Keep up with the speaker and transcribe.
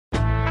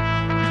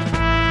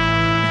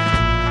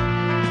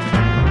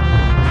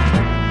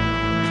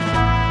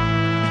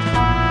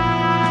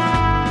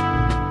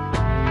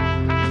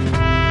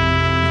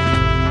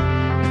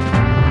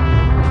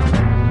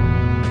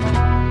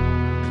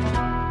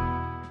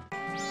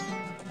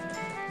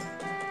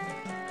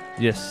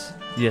Yes.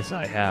 Yes,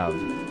 I have.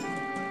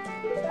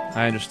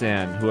 I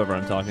understand whoever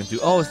I'm talking to.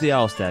 Oh, it's the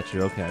owl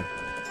statue. Okay.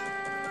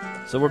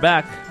 So we're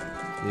back.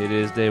 It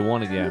is day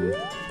 1 again.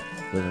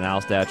 There's an owl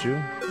statue.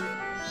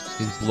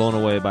 He's blown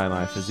away by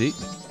my physique.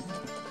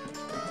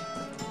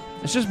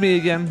 It's just me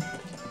again.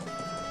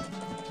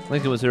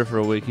 Lincoln was here for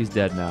a week. He's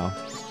dead now.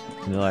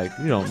 And they're like,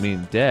 you don't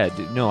mean dead.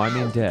 No, I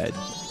mean dead.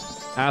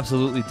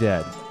 Absolutely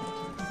dead.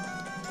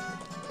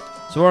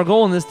 So our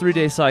goal in this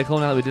 3-day cycle,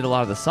 now that we did a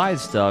lot of the side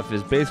stuff,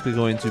 is basically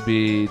going to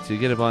be to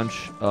get a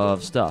bunch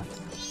of stuff.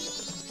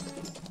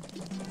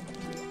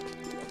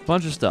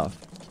 Bunch of stuff.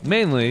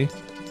 Mainly,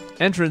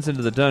 entrance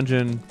into the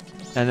dungeon,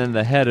 and then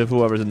the head of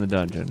whoever's in the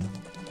dungeon.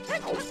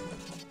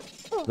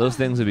 Those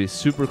things would be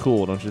super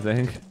cool, don't you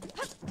think?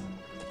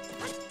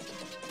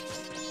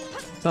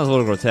 Sounds a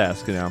little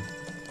grotesque, you know.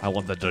 I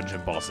want the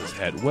dungeon boss's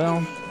head.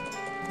 Well,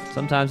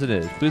 sometimes it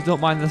is. Please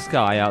don't mind the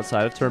sky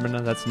outside of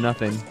Termina. That's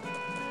nothing.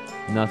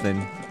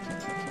 Nothing.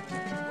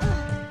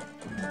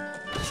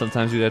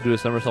 Sometimes you gotta do a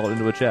somersault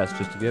into a chest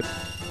just to get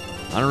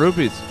 100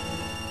 rupees.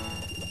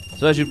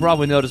 So as you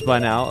probably noticed by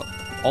now,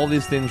 all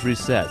these things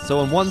reset.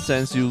 So in one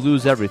sense, you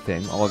lose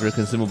everything. All of your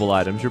consumable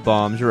items, your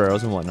bombs, your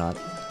arrows, and whatnot.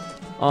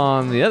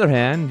 On the other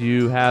hand,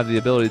 you have the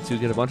ability to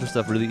get a bunch of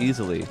stuff really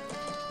easily.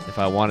 If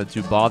I wanted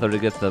to bother to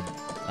get the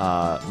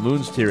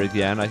Moon's Tear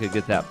again, I could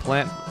get that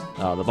plant,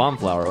 the bomb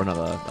flower, or no,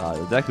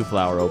 the Deku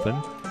flower open.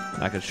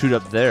 And I could shoot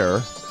up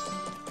there.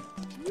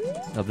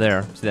 Up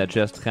there. See that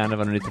chest kind of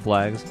underneath the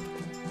flags?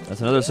 That's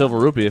another silver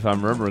rupee if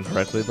I'm remembering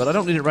correctly, but I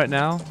don't need it right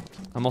now.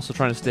 I'm also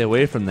trying to stay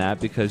away from that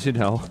because, you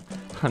know,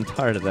 I'm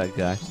tired of that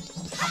guy.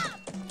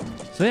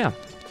 So yeah.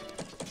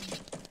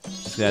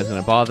 This guy's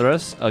gonna bother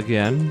us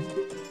again.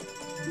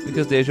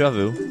 Because deja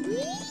vu.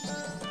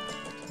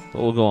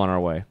 But we'll go on our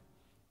way.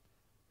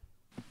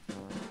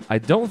 I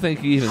don't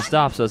think he even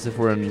stops us if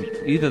we're in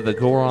either the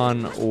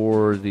Goron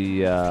or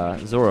the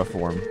Zora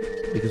form,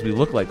 because we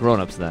look like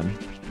grown-ups then.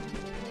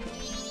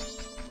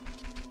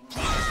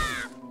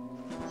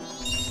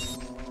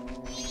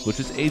 Which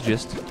is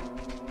ageist,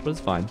 but it's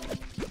fine.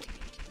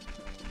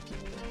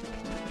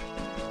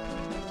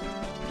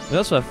 We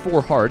also have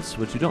 4 hearts,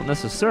 which you don't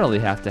necessarily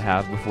have to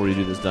have before you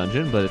do this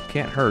dungeon, but it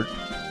can't hurt.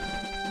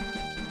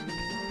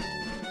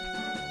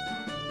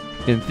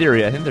 In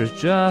theory, I think there's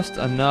just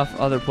enough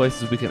other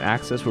places we can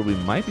access where we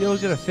might be able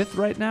to get a 5th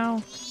right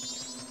now,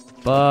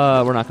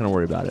 but we're not going to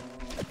worry about it.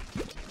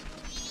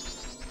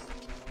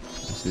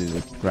 See, the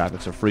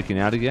graphics are freaking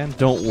out again.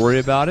 Don't worry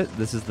about it.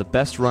 This is the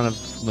best run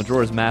of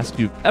Majora's Mask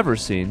you've ever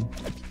seen.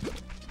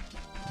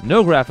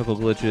 No graphical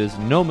glitches,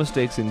 no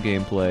mistakes in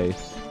gameplay,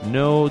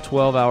 no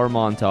 12-hour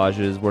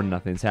montages where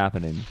nothing's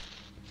happening.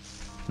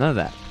 None of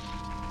that.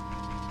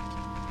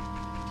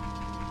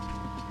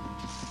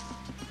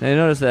 Now you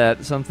notice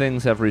that some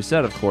things have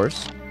reset, of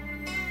course.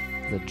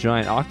 The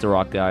giant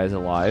Octorok guy is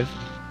alive.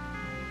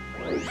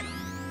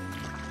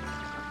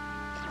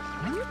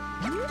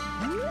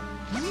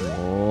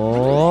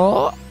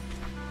 Oh.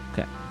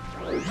 Okay.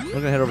 We're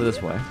gonna head over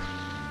this way.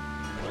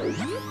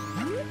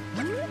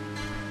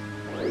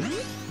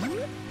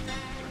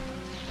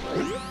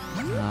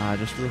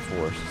 Just through a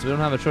forest. So we don't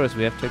have a choice,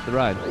 we have to take the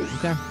ride.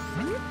 Okay.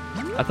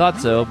 I thought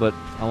so, but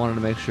I wanted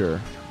to make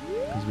sure.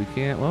 Because we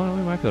can't, well,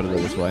 we might be able to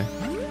go this way.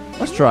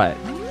 Let's try it.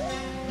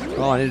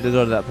 Oh, I needed to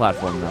go to that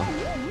platform now.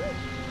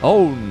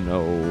 Oh,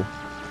 no.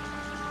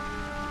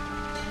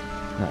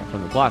 Alright,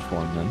 from the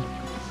platform, then.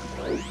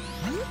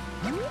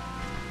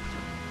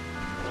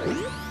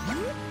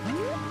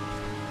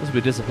 This would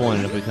be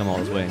disappointing if we come all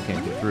this way and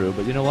can't get through,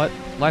 but you know what?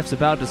 Life's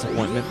about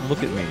disappointment.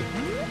 Look at me.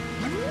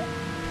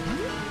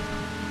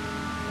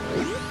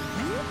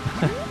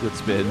 Good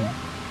spin.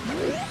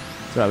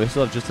 It's alright, we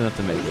still have just enough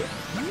to make it.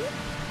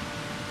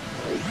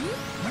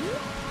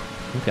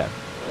 Okay.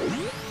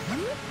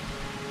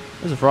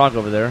 There's a frog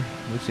over there.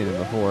 We've seen it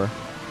before.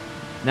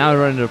 Now we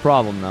run into a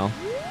problem, though.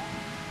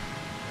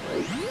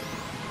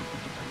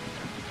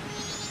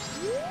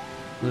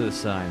 Look at this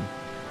sign.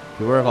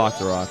 Beware of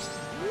Octoroks.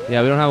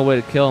 Yeah, we don't have a way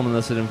to kill him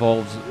unless it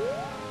involves...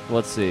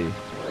 Let's see.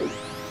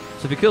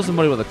 So if you kill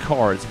somebody with a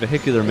car, it's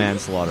vehicular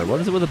manslaughter.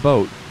 What is it with a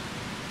boat?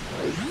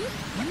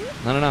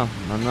 I don't know.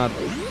 I'm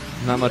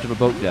not much of a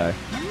boat guy.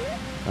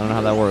 I don't know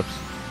how that works.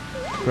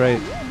 Great.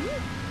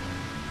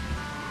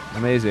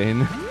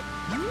 Amazing.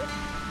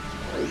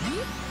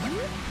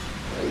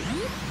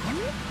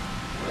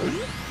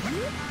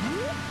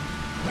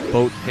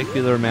 Boat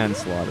vehicular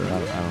manslaughter. I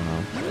don't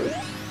know.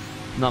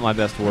 Not my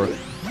best work,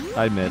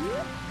 I admit.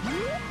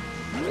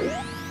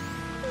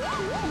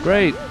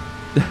 Great.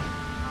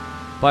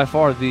 By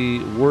far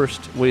the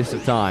worst waste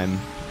of time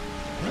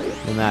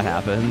when that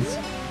happens.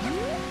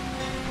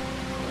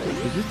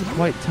 You didn't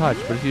quite touch,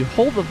 but if you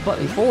hold the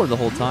button forward the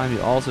whole time,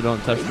 you also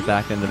don't touch the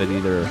back end of it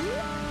either.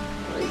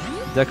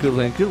 Deku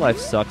Link, your life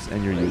sucks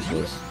and you're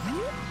useless.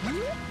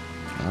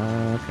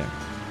 Okay.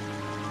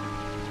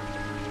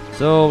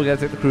 So, we gotta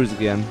take the cruise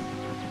again.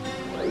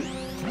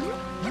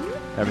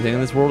 Everything in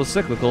this world is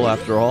cyclical,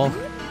 after all.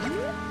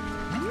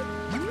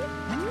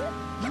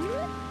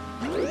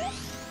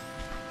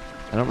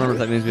 I don't remember if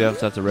that means we have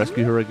to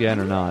rescue her again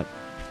or not.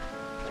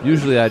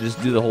 Usually I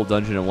just do the whole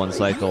dungeon in one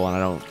cycle and I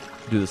don't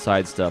do the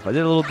side stuff. I did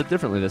it a little bit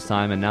differently this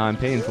time, and now I'm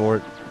paying for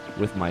it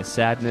with my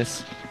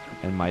sadness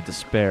and my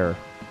despair.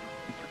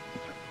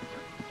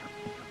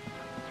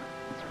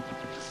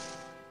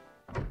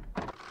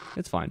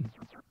 It's fine.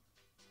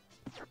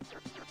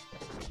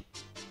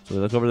 So we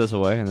look over this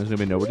way, and there's going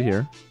to be nobody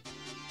here.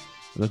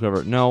 We look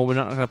over. No, we're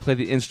not going to play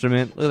the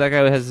instrument. Look at that guy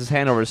who has his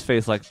hand over his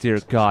face like, dear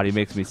God, he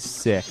makes me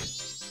sick.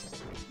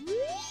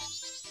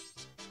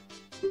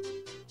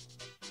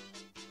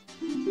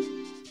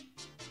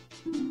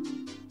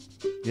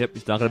 Yep,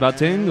 he's talking about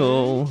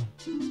Tingle.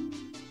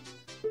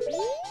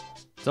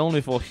 It's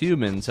only for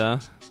humans, huh?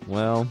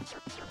 Well,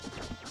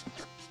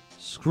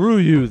 screw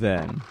you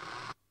then.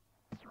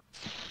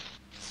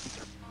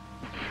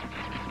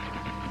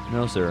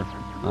 No, sir.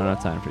 I don't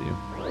have time for you.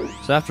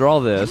 So after all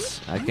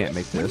this, I can't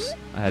make this.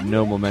 I had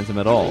no momentum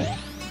at all.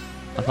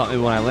 I thought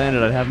maybe when I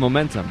landed I'd have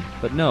momentum,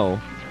 but no.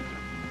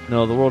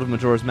 No, the world of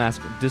Majora's Mask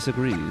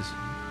disagrees.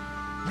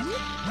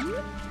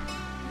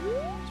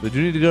 So we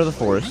do need to go to the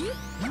forest.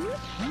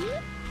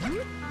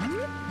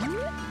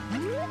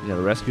 We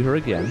gotta rescue her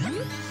again.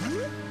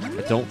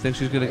 I don't think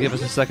she's gonna give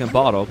us a second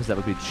bottle, because that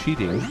would be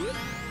cheating.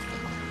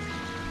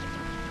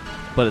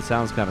 But it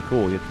sounds kind of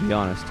cool, you have to be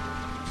honest.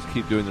 Just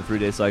keep doing the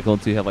 3-day cycle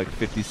until you have like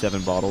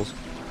 57 bottles.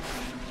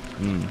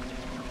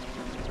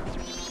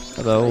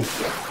 Hello.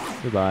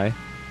 Goodbye.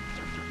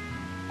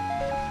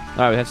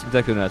 Alright, we have some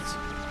Deku Nuts.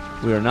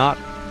 We are not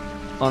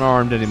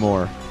unarmed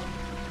anymore.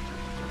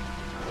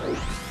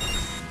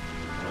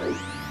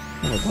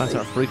 Oh, the plants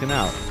aren't freaking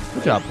out.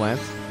 Good job,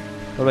 plants.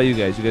 What about you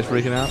guys? You guys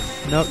freaking out?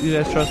 Nope, you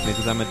guys trust me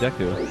because I'm a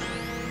Deku.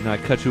 And I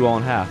cut you all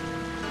in half.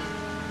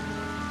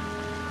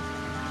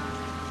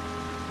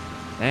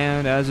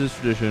 And as is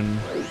tradition...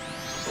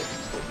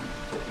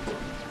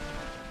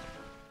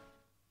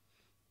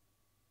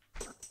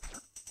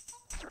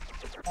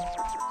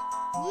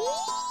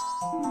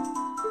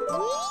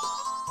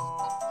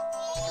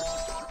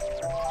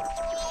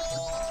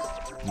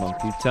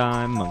 Monkey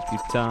time, monkey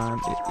time.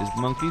 It is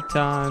monkey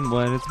time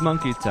when it's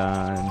monkey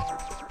time.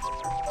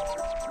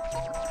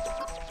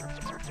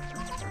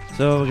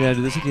 So we're gonna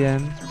do this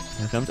again.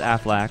 Here comes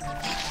Affleck.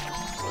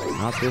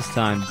 Not this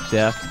time,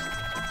 Death.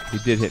 He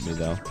did hit me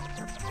though.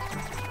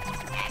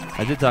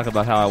 I did talk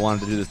about how I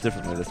wanted to do this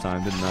differently this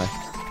time, didn't I?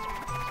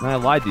 And I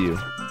lied to you.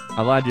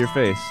 I lied to your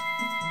face.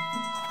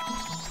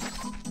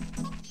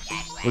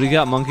 What do you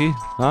got, monkey?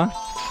 Huh?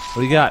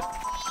 What do you got?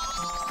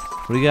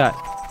 What do you got?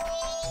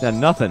 You got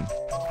nothing.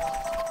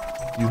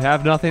 You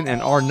have nothing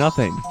and are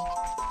nothing.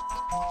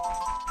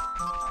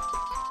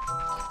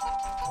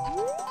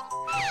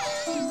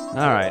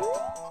 Alright.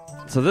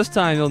 So this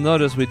time you'll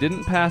notice we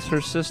didn't pass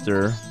her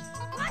sister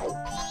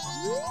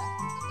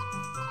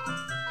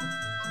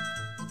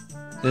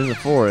in the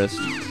forest.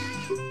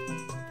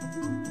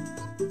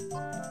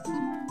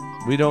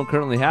 We don't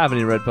currently have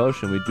any red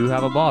potion. We do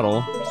have a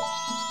bottle.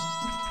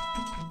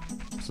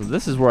 So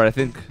this is where I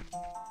think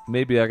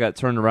maybe I got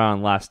turned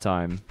around last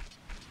time.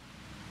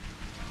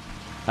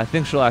 I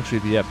think she'll actually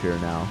be up here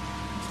now.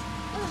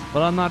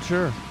 But I'm not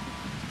sure.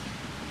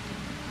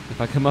 If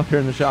I come up here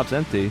and the shop's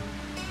empty,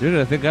 you're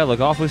going to think I look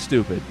awfully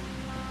stupid.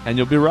 And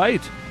you'll be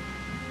right.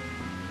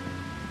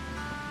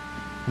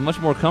 A much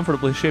more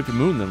comfortably shaped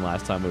moon than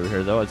last time we were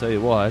here, though, I'll tell you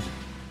what.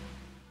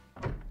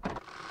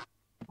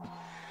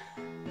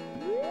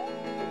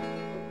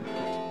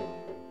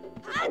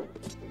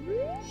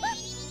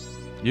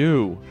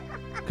 You.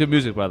 Good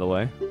music, by the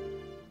way.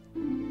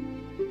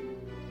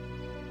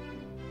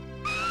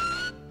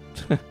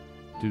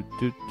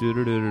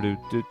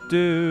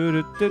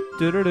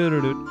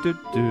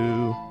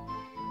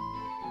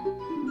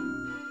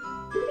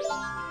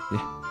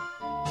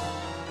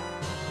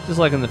 Just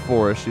like in the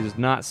forest, she does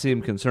not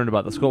seem concerned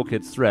about the Skull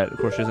Kid's threat. Of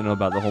course, she doesn't know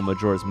about the whole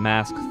Majora's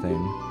Mask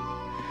thing.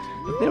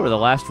 But they were the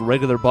last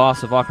regular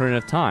boss of Ocarina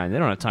of Time. They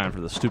don't have time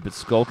for the stupid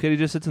Skull Kid. He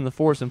just sits in the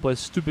forest and plays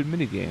stupid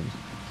minigames.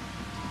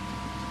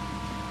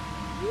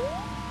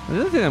 And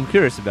the other thing I'm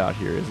curious about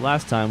here is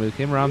last time we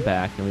came around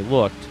back and we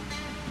looked.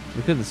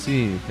 We couldn't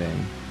see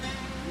anything.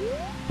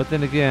 But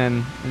then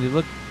again, when you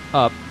look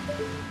up,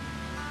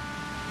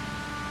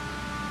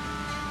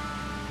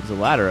 there's a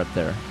ladder up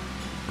there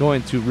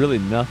going to really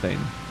nothing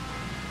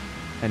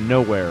and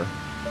nowhere.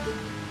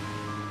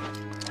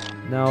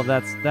 No,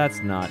 that's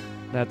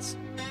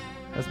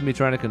me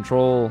trying to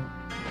control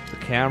the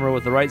camera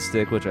with the right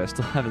stick, which I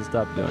still haven't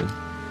stopped doing.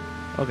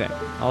 Okay.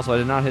 Also, I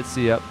did not hit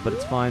C up, but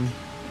it's fine.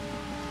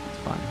 It's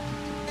fine.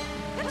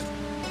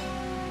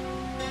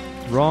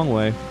 Wrong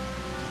way.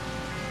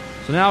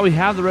 So now we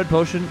have the red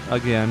potion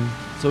again,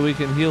 so we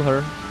can heal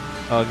her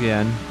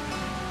again.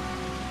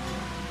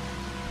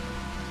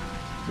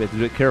 We have to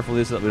do it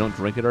carefully so that we don't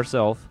drink it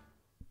ourselves.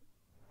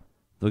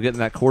 Though getting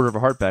that quarter of a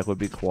heart back would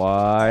be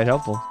quite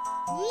helpful.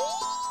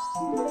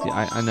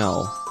 Yeah, I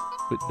know.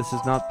 But this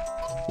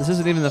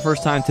isn't even the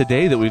first time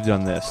today that we've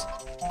done this.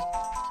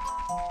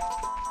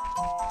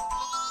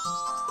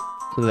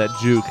 Look at that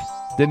juke.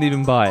 Didn't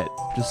even buy it.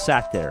 Just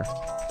sat there.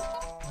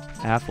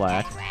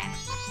 Affleck.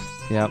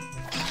 Yep.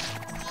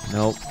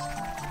 Nope.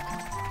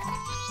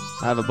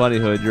 I have a bunny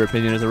hood. Your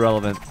opinion is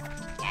irrelevant.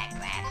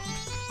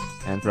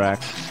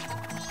 Anthrax.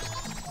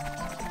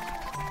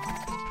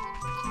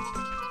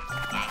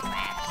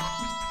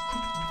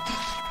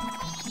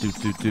 Do.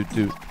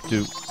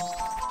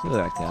 Look at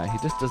that guy. He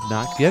just does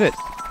not get it.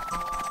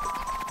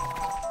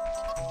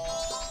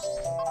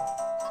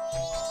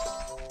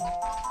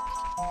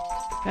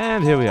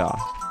 And here we are.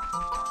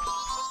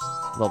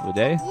 Lovely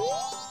day.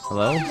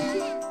 Hello?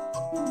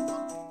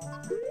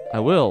 I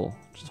will.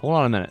 Just hold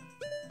on a minute.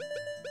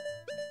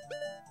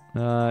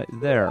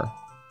 There.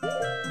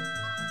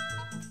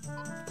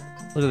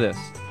 Look at this.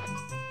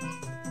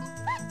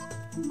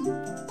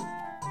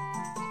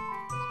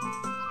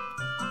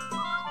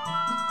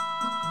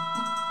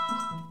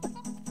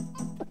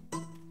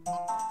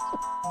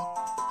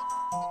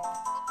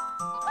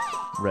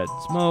 Red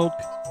smoke.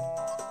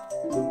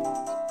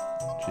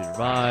 She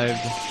survived.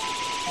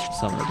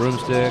 Summon a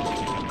broomstick.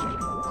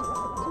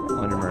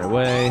 On your merry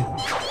way.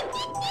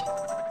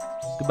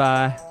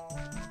 Goodbye.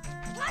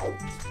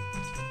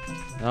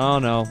 Oh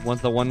no,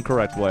 went the one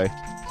correct way.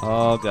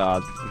 Oh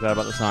god, forgot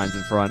about the signs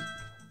in front.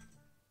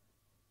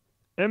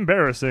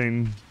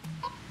 Embarrassing.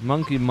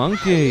 Monkey,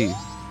 monkey.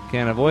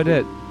 Can't avoid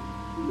it.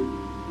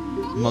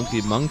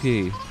 Monkey,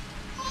 monkey.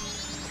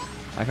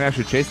 I can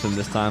actually chase them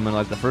this time in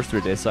like the first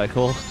 3-day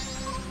cycle.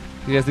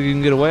 You guys think you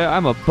can get away?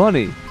 I'm a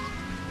bunny.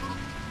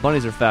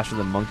 Bunnies are faster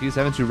than monkeys.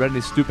 Haven't you read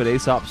any stupid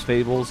Aesop's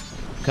fables?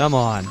 Come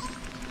on.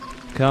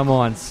 Come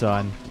on,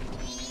 son.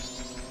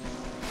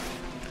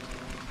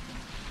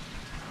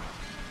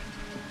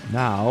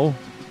 Now,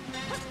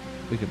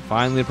 we can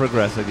finally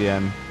progress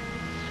again.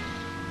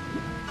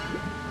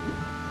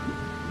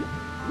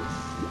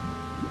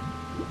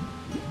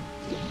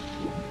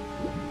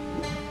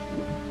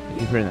 I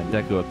keep hearing that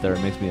Deku up there.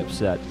 It makes me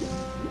upset.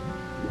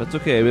 But it's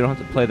okay. We don't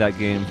have to play that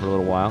game for a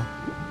little while.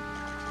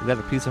 We got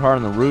a piece of heart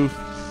on the roof.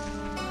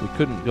 We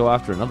couldn't go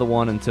after another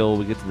one until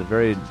we get to the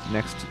very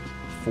next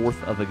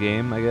fourth of the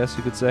game, I guess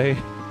you could say.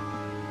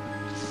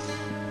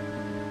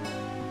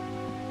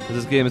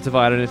 This game is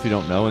divided, if you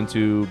don't know,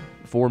 into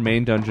 4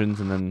 main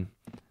dungeons and then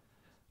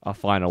a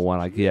final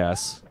one, I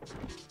guess.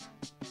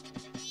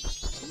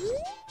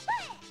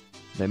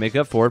 They make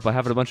up for it by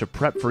having a bunch of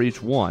prep for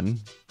each one.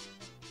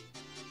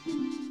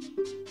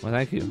 Well,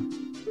 thank you.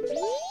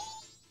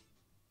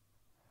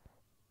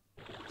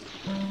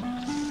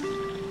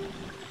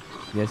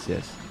 Yes,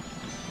 yes.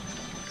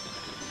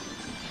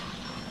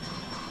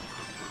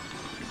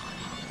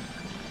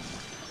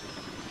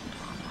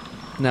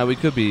 Now, we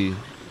could be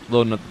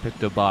loading up the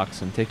Picto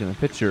box and taking a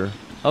picture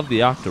of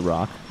the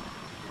Octorok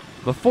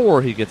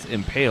before he gets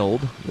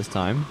impaled this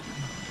time.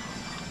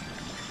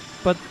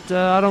 But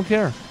I don't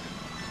care.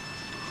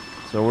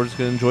 So we're just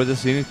going to enjoy the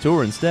scenic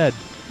tour instead.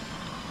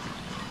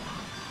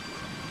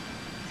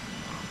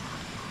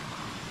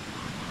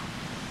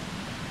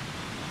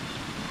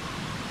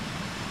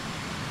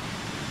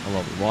 A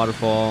lovely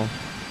waterfall.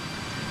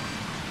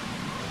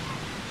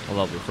 A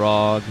lovely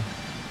frog.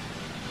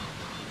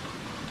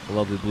 A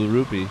lovely blue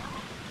rupee.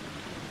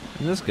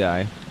 And this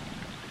guy,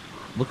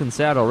 looking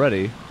sad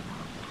already.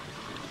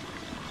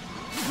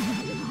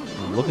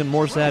 Looking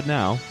more sad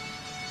now.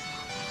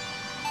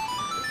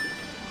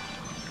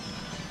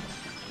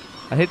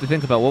 I hate to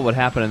think about what would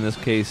happen in this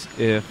case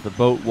if the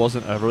boat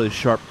wasn't a really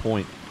sharp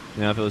point.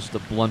 You know, if it was just a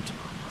blunt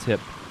tip.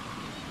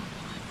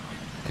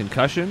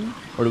 Concussion?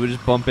 Or do we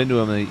just bump into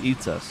him and he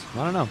eats us?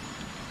 I don't know.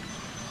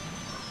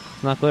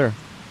 It's not clear.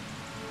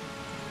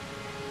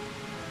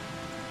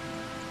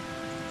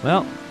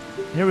 Well,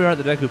 here we are at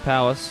the Deku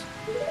Palace.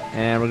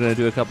 And we're going to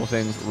do a couple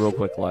things real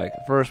quick like.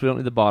 First, we don't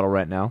need the bottle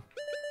right now.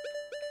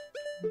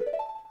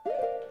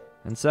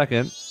 And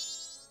second,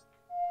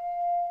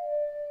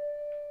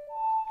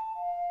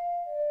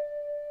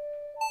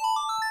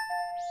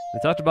 they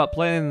talked about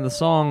playing the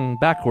song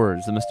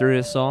backwards, the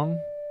mysterious song.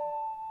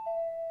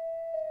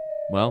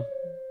 Well,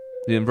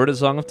 the inverted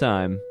song of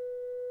time.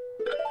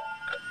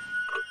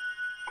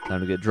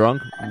 Time to get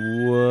drunk.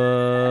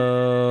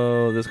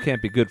 Whoa, this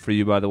can't be good for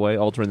you, by the way,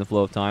 altering the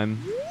flow of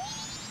time.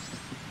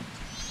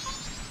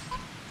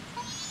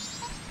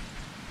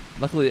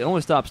 Luckily, it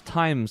only stops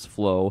time's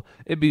flow.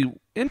 It'd be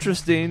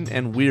interesting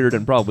and weird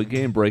and probably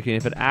game-breaking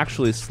if it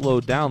actually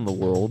slowed down the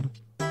world.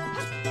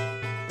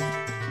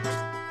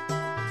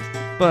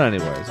 But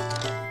anyways,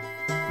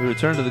 we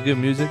return to the good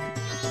music.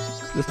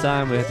 This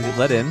time we have to get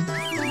let in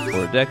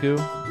for a Deku.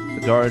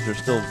 The guards are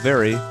still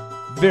very,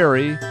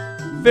 very,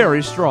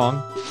 very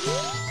strong.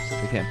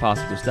 They can't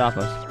possibly stop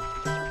us.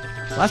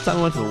 Last time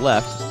we went to the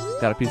left,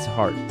 got a piece of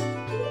heart.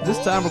 This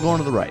time we're going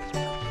to the right.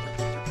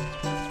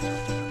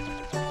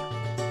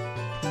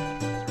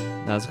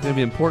 Now it's going to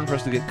be important for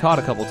us to get caught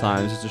a couple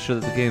times just to show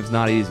that the game's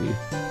not easy.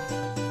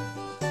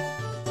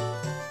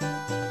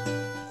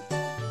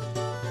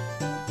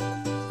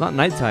 It's not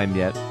nighttime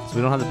yet, so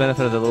we don't have the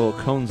benefit of the little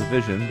cones of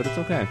vision, but it's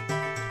okay.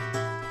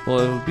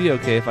 Well, it would be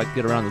okay if I could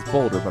get around this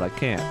boulder, but I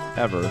can't,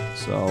 ever,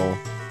 so...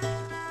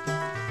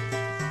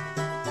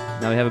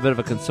 Now we have a bit of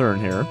a concern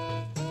here.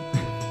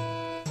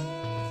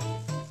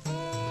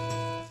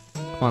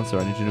 Come on, sir.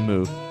 I need you to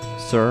move.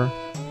 Sir.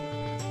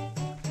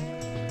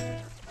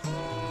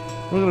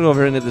 We're gonna go over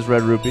here and get this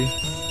red rupee.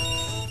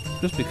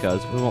 Just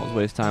because. We won't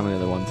waste time on the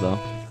other ones, though.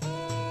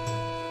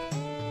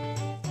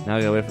 Now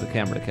we gotta wait for the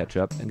camera to catch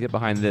up and get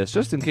behind this,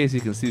 just in case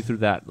you can see through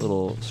that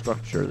little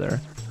structure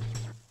there.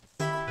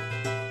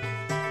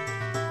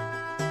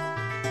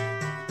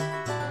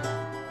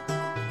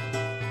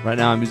 Right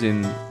now I'm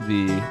using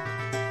the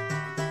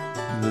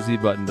Z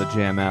button to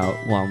jam out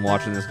while I'm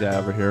watching this guy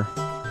over here.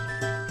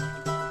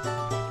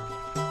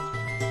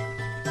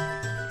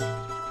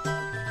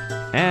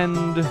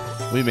 And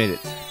we made it.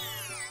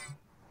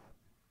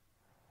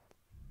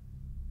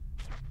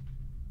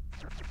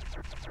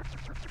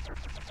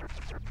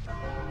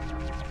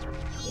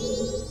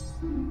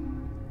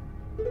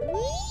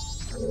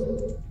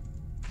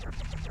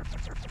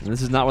 And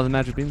this is not where the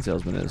Magic Bean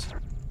Salesman is.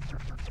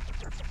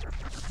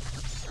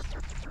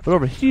 But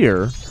over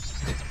here...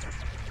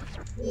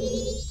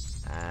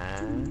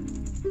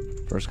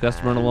 First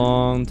customer in a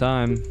long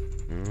time.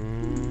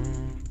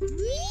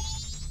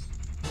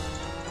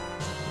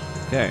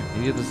 Okay,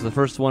 you get this is the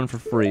first one for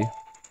free.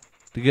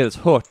 To get us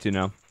hooked, you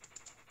know.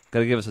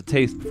 Gotta give us a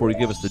taste before you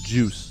give us the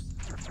juice.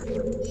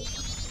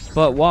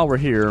 But while we're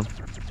here,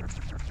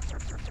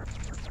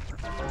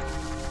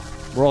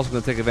 we're also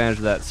gonna take advantage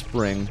of that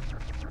spring.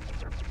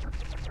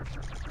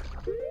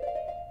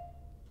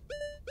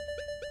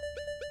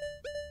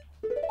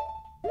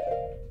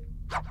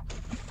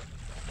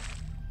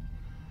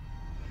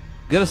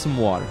 Get us some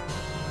water.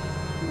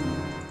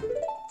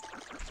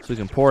 So we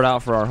can pour it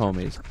out for our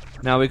homies.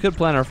 Now, we could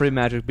plant our free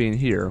magic bean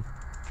here.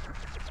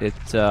 It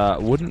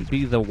wouldn't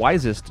be the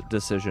wisest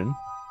decision.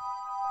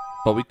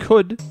 But we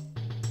could.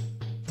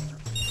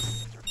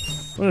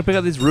 We're going to pick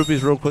up these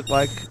rupees real quick,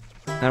 like,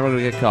 and we're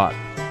going to get caught.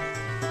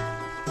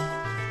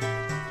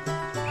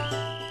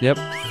 Yep.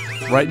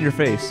 Right in your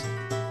face.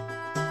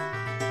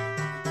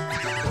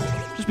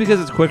 Just because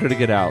it's quicker to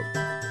get out.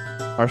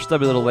 Our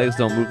stubby little legs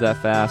don't move that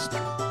fast.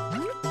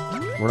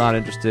 We're not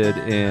interested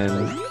in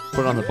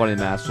putting on the bunny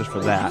mask just for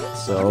that,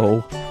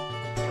 so...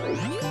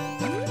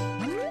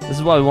 This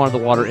is why we wanted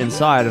the water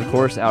inside. Of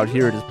course, out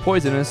here it is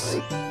poisonous.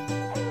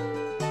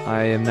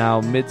 I am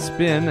now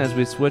mid-spin as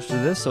we switch to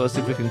this, so let's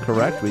see if we can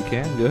correct. We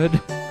can. Good.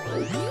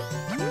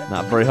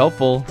 Not very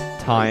helpful.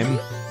 Time.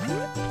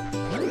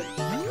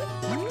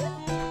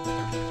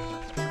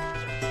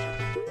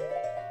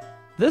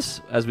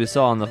 This, as we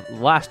saw in the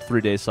last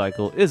 3-day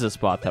cycle, is a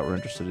spot that we're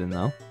interested in,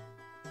 though.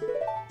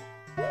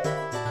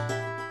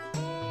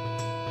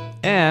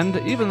 And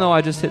even though I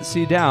just hit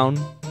C down,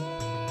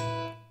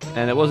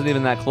 and it wasn't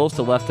even that close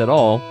to left at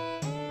all,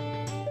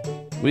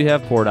 we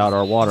have poured out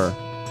our water.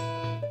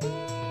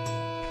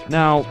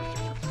 Now,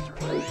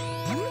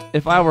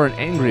 if I were an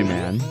angry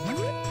man,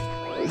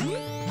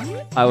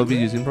 I would be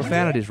using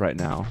profanities right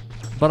now.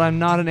 But I'm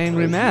not an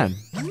angry man.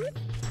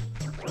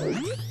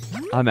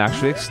 I'm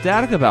actually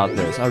ecstatic about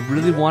this. I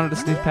really wanted to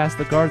sneak past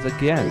the guards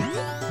again.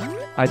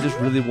 I just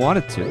really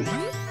wanted to.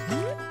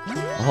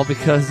 All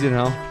because, you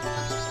know,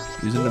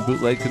 using a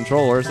bootleg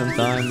controller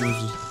sometimes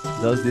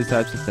does these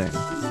types of things.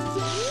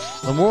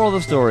 The moral of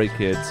the story,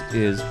 kids,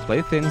 is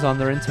play things on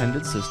their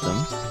intended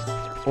system,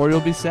 or you'll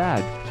be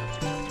sad.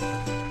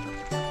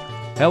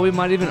 Hell, we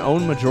might even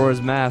own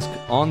Majora's Mask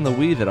on the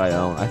Wii that I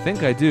own. I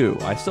think I do.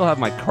 I still have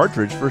my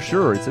cartridge for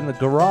sure. It's in the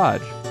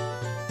garage.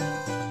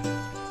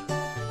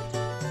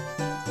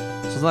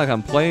 So it's not like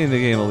I'm playing the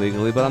game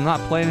illegally, but I'm not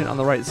playing it on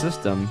the right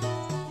system.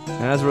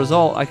 And as a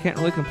result, I can't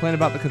really complain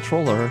about the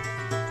controller.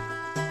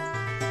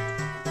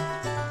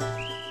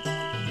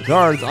 The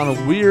guards, on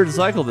a weird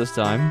cycle this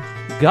time,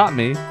 got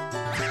me.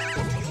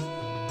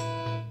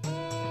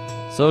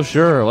 So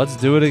sure, let's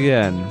do it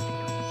again.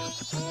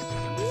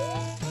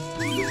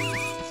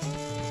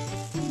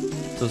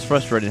 So it's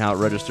frustrating how it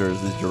registers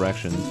these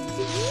directions.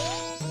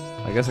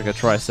 I guess I could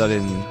try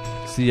setting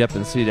C up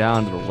and C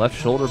down to the left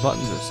shoulder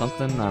buttons or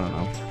something. I don't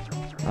know.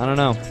 I don't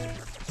know.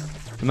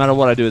 No matter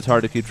what I do, it's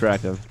hard to keep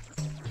track of.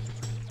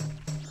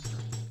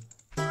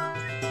 Tell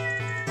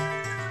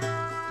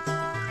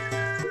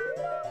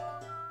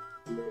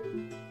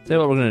you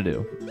what we're going to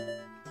do.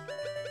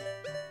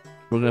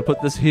 We're going to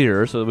put this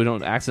here so that we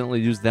don't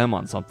accidentally use them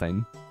on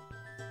something.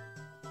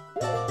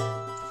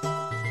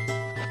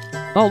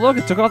 Oh, look,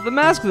 it took off the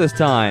mask this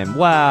time.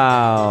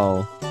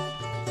 Wow.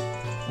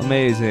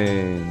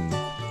 Amazing.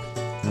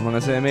 And when I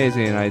say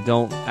amazing, I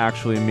don't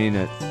actually mean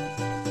it.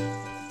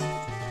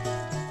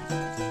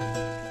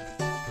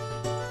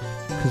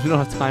 Because we don't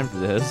have time for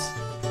this.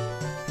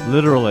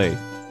 Literally.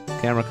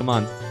 Camera, come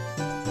on.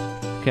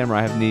 Camera,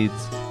 I have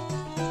needs.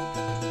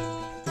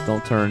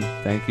 Don't turn.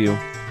 Thank you.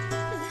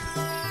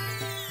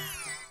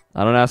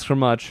 I don't ask for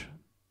much.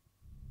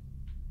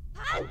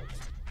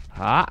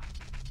 Ha!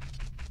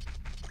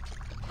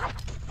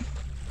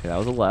 Okay, that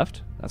was a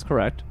left. That's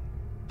correct.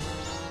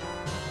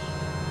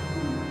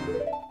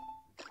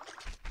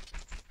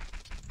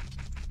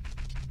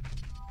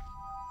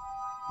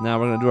 Now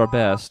we're going to do our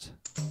best.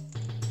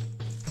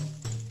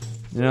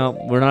 You know,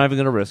 we're not even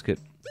going to risk it.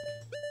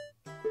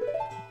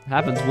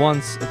 Happens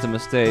once, it's a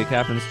mistake.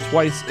 Happens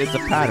twice, it's a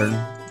pattern.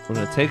 We're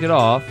going to take it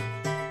off.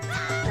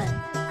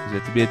 You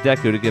have to be a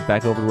Deku to get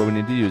back over to where we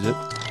need to use it.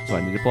 So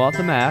I need to pull out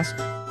the mask.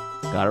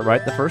 Got it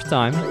right the first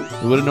time.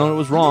 We would have known it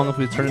was wrong if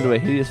we turned into a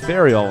hideous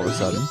fairy all of a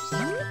sudden.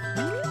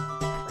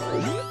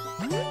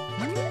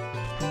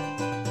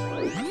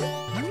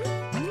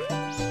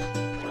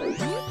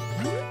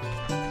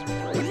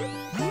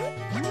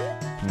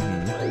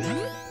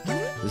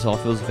 This all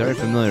feels very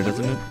familiar,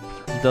 doesn't it?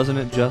 Doesn't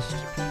it just?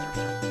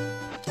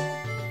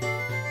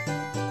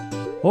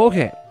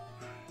 Okay.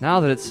 Now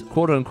that it's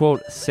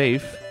quote-unquote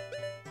safe,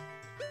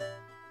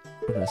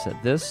 we're going to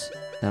set this.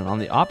 And on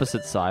the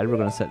opposite side, we're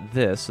going to set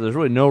this. So there's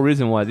really no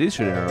reason why these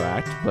should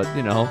interact. But,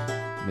 you know,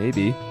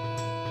 maybe.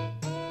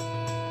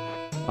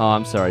 Oh,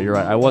 I'm sorry. You're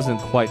right. I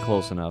wasn't quite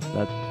close enough.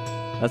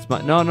 That's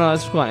my... No,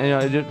 that's fine.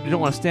 You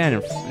don't want to stand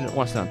you don't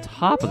want to stand on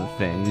top of the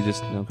thing. You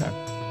just... Okay.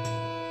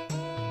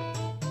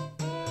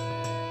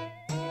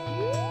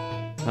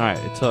 Alright,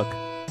 it took.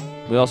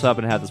 We also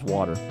happen to have this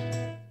water.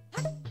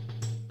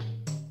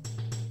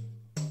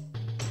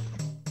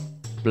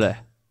 Bleh.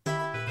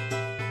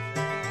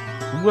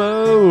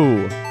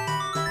 Whoa!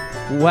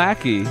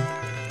 Wacky.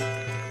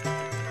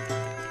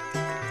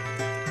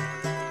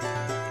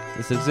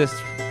 This exists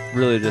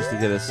really just to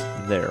get us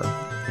there.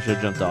 I should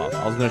have jumped off.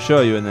 I was going to show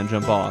you and then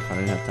jump off. I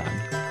didn't have time.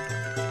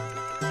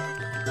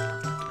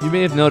 You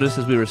may have noticed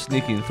as we were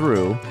sneaking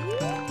through...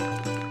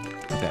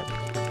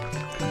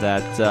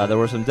 that there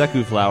were some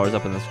Deku flowers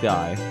up in the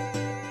sky.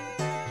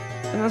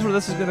 And that's where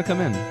this is going to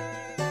come in.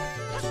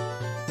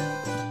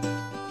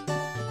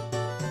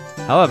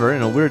 However,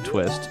 in a weird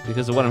twist,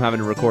 because of what I'm having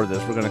to record this,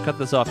 we're going to cut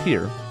this off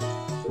here.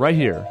 Right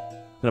here.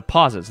 I'm going to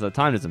pause it so the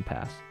time doesn't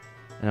pass.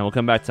 And then we'll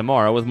come back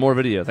tomorrow with more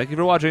video. Thank you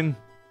for watching.